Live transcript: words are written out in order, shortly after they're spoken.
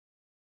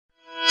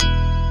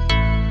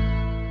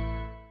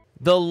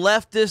The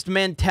leftist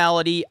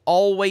mentality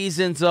always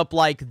ends up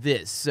like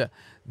this.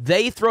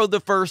 They throw the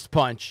first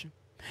punch,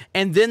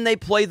 and then they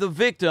play the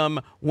victim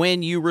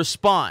when you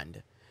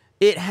respond.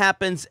 It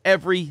happens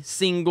every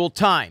single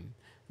time.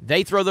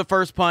 They throw the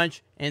first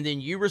punch, and then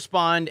you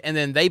respond, and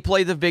then they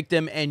play the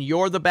victim, and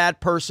you're the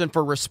bad person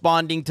for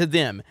responding to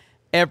them.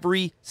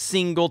 Every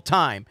single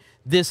time.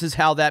 This is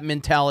how that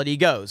mentality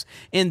goes.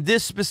 In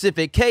this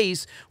specific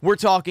case, we're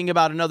talking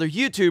about another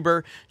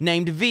YouTuber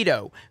named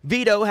Vito.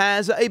 Vito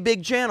has a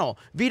big channel.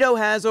 Vito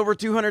has over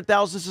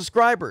 200,000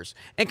 subscribers.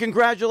 And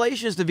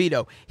congratulations to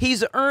Vito.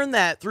 He's earned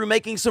that through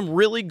making some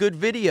really good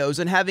videos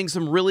and having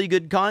some really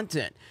good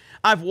content.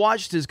 I've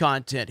watched his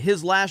content.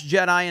 His Last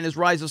Jedi and his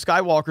Rise of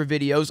Skywalker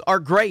videos are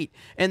great,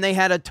 and they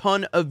had a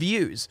ton of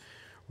views.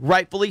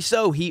 Rightfully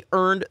so. He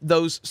earned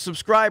those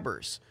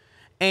subscribers.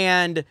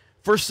 And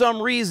for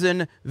some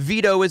reason,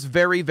 Vito is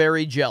very,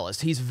 very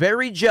jealous. He's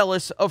very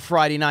jealous of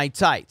Friday Night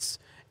Tights.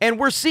 And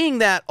we're seeing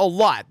that a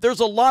lot.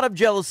 There's a lot of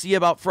jealousy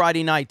about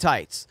Friday Night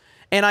Tights.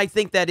 And I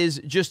think that is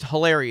just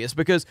hilarious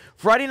because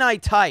Friday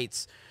Night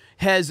Tights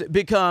has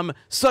become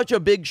such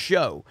a big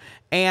show.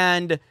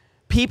 And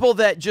people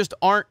that just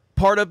aren't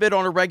part of it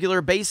on a regular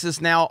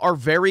basis now are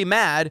very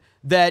mad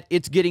that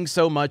it's getting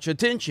so much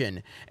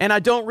attention. And I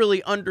don't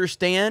really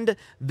understand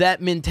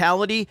that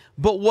mentality,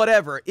 but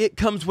whatever, it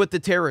comes with the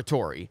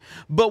territory.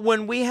 But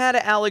when we had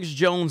Alex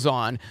Jones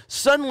on,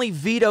 suddenly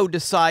Vito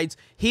decides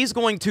he's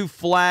going to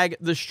flag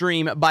the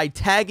stream by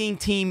tagging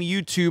Team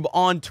YouTube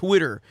on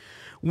Twitter,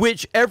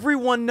 which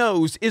everyone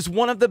knows is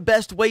one of the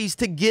best ways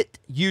to get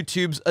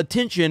YouTube's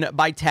attention,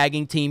 by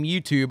tagging Team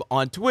YouTube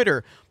on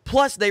Twitter.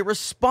 Plus, they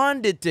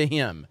responded to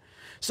him.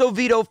 So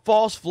Vito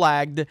false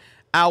flagged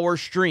our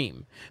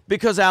stream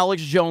because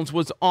Alex Jones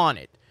was on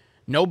it.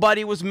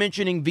 Nobody was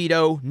mentioning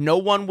Vito. No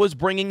one was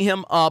bringing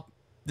him up.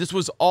 This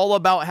was all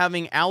about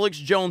having Alex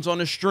Jones on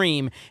a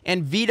stream,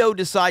 and Vito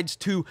decides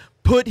to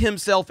put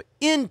himself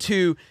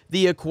into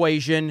the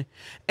equation.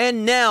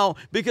 And now,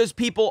 because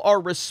people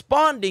are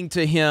responding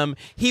to him,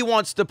 he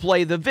wants to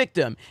play the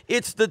victim.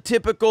 It's the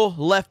typical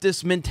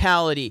leftist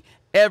mentality.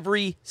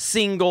 Every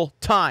single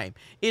time.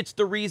 It's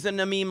the reason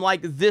a meme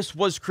like this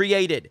was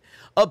created.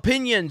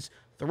 Opinions,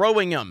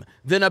 throwing them.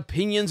 Then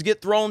opinions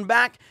get thrown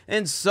back,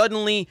 and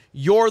suddenly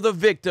you're the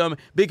victim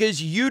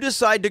because you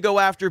decide to go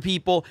after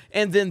people,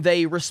 and then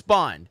they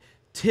respond.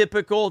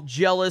 Typical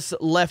jealous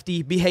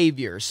lefty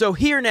behavior. So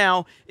here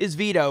now is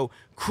Vito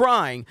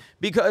crying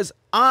because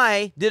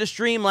I did a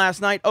stream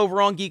last night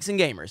over on Geeks and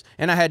Gamers,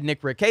 and I had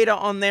Nick Rekieta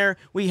on there.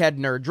 We had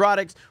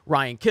Nerddrotics.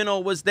 Ryan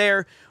Kennel was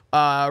there.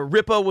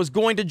 Ripa was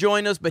going to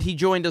join us, but he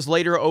joined us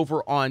later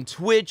over on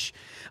Twitch.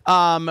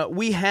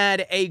 We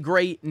had a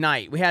great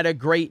night. We had a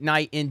great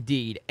night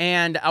indeed.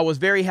 And I was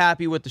very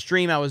happy with the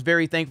stream. I was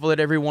very thankful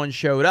that everyone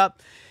showed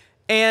up.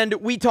 And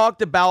we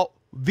talked about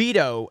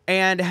Vito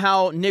and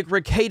how Nick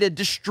Rekieta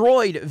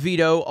destroyed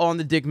Vito on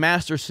the Dick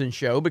Masterson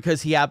show,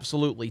 because he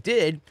absolutely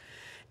did.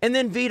 And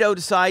then Vito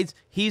decides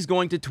he's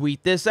going to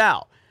tweet this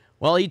out.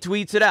 Well, he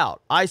tweets it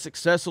out. I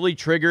successfully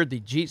triggered the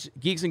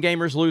Geeks and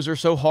Gamers loser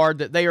so hard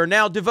that they are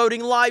now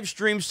devoting live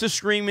streams to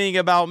screaming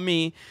about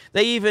me.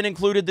 They even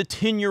included the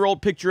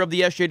 10-year-old picture of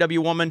the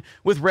SJW woman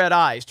with red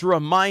eyes to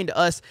remind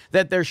us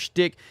that their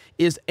shtick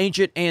is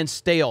ancient and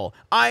stale.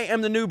 I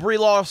am the new Brie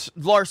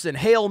Larson.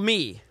 Hail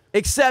me.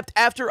 Except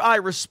after I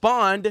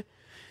respond,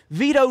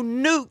 Vito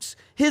nukes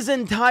his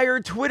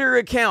entire Twitter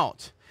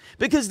account.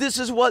 Because this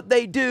is what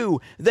they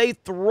do. They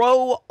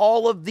throw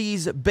all of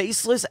these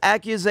baseless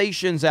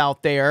accusations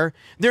out there.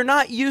 They're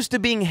not used to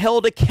being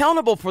held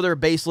accountable for their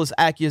baseless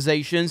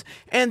accusations.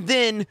 And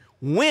then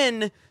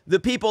when the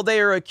people they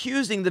are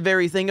accusing the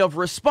very thing of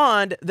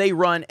respond, they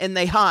run and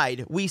they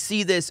hide. We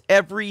see this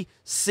every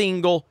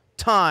single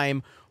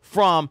time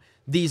from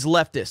these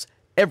leftists.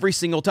 Every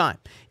single time.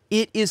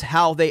 It is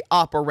how they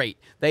operate.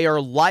 They are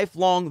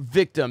lifelong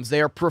victims.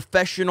 They are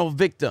professional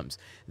victims.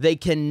 They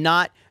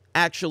cannot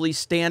actually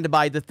stand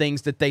by the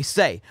things that they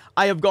say.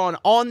 I have gone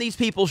on these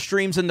people's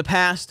streams in the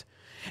past,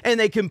 and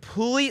they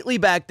completely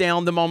back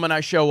down the moment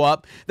I show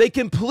up. They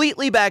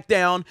completely back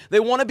down. They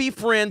want to be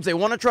friends. They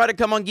want to try to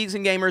come on Geeks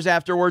and Gamers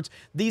afterwards.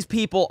 These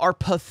people are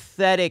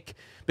pathetic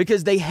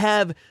because they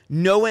have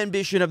no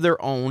ambition of their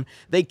own.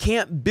 They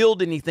can't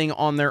build anything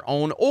on their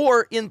own,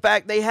 or in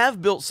fact, they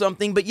have built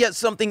something, but yet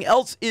something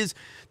else is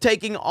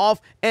taking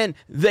off and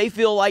they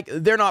feel like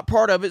they're not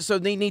part of it, so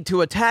they need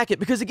to attack it.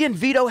 Because again,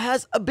 Vito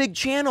has a big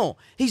channel.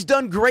 He's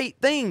done great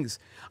things.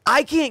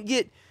 I can't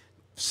get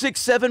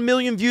 6-7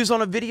 million views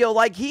on a video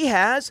like he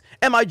has.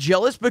 Am I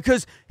jealous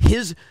because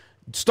his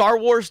Star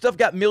Wars stuff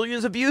got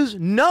millions of views?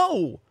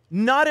 No,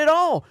 not at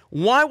all.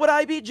 Why would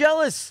I be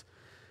jealous?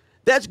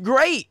 That's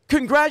great.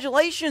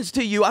 Congratulations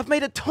to you. I've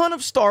made a ton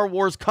of Star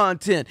Wars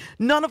content.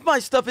 None of my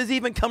stuff has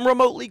even come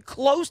remotely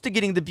close to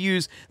getting the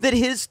views that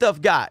his stuff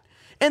got.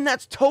 And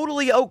that's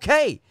totally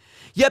okay.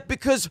 Yet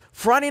because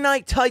Friday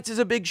Night Tights is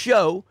a big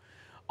show,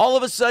 all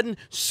of a sudden,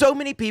 so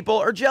many people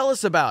are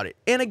jealous about it.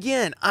 And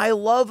again, I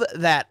love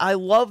that. I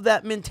love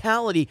that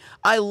mentality.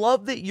 I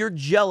love that you're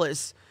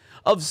jealous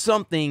of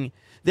something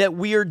that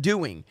we are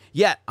doing.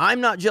 Yet, I'm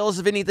not jealous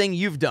of anything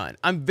you've done.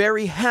 I'm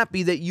very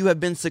happy that you have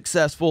been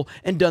successful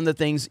and done the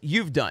things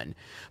you've done.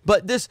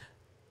 But this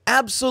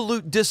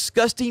absolute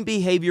disgusting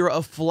behavior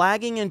of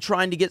flagging and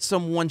trying to get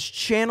someone's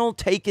channel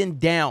taken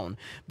down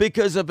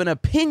because of an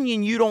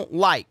opinion you don't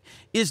like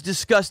is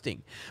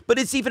disgusting. But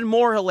it's even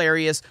more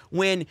hilarious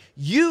when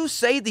you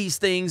say these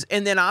things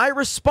and then I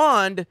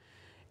respond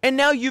and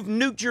now you've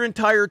nuked your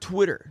entire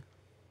Twitter.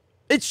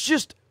 It's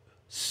just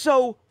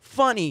so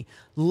funny.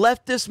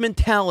 Leftist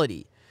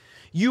mentality.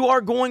 You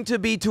are going to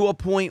be to a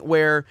point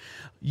where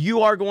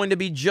you are going to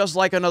be just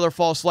like another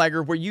false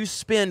flagger, where you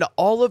spend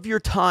all of your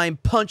time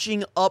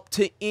punching up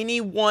to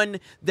anyone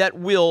that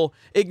will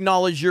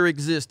acknowledge your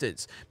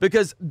existence,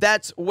 because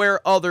that's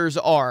where others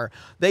are.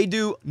 They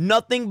do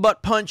nothing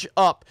but punch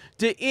up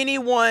to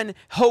anyone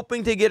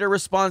hoping to get a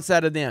response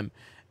out of them.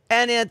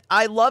 And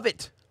I love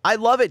it. I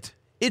love it.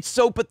 It's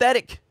so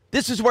pathetic.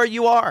 This is where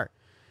you are.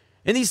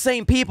 And these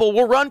same people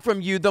will run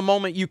from you the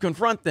moment you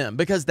confront them,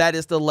 because that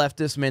is the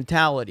leftist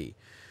mentality.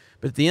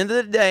 But at the end of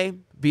the day,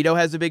 Vito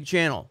has a big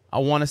channel. I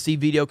want to see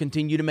Vito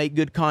continue to make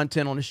good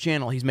content on his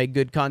channel. He's made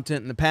good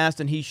content in the past,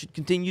 and he should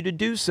continue to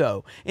do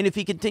so. And if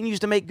he continues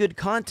to make good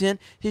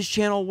content, his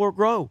channel will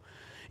grow.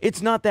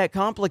 It's not that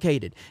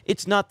complicated.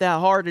 It's not that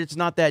hard. It's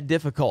not that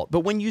difficult.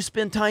 But when you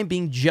spend time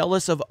being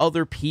jealous of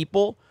other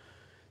people,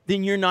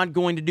 then you're not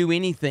going to do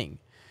anything.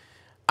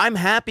 I'm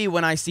happy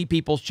when I see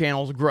people's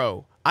channels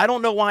grow. I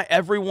don't know why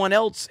everyone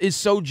else is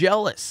so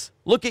jealous.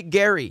 Look at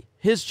Gary.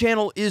 His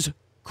channel is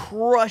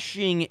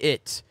crushing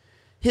it.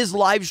 His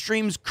live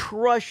streams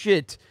crush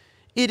it.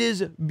 It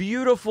is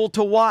beautiful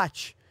to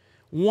watch.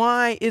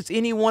 Why is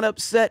anyone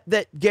upset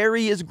that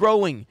Gary is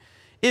growing?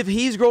 If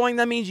he's growing,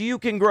 that means you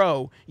can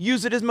grow.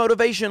 Use it as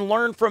motivation.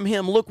 Learn from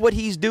him. Look what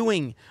he's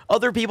doing.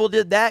 Other people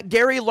did that.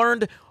 Gary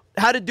learned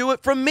how to do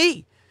it from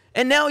me.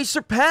 And now he's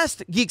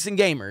surpassed Geeks and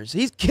Gamers.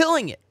 He's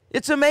killing it.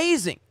 It's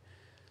amazing.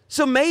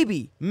 So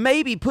maybe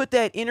put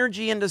that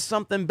energy into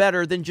something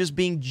better than just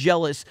being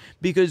jealous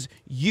because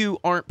you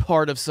aren't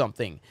part of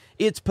something.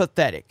 It's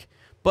pathetic.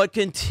 But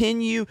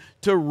continue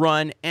to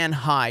run and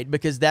hide,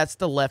 because that's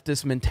the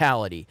leftist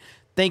mentality.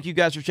 Thank you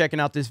guys for checking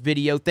out this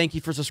video. Thank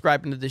you for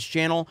subscribing to this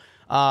channel.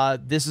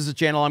 This is a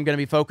channel I'm going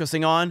to be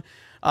focusing on.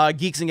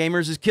 Geeks and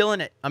Gamers is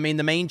killing it. I mean,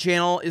 the main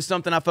channel is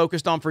something I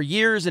focused on for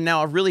years, and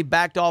now I've really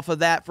backed off of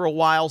that for a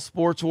while.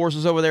 Sports Wars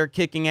is over there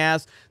kicking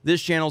ass.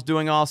 This channel's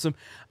doing awesome.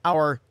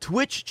 Our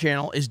Twitch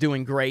channel is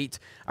doing great.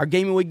 Our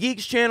Gaming with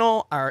Geeks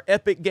channel, our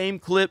epic game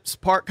clips,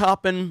 park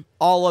hopping,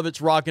 all of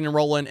it's rocking and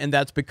rolling, and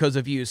that's because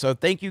of you. So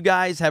thank you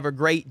guys. Have a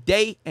great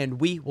day,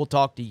 and we will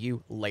talk to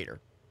you later.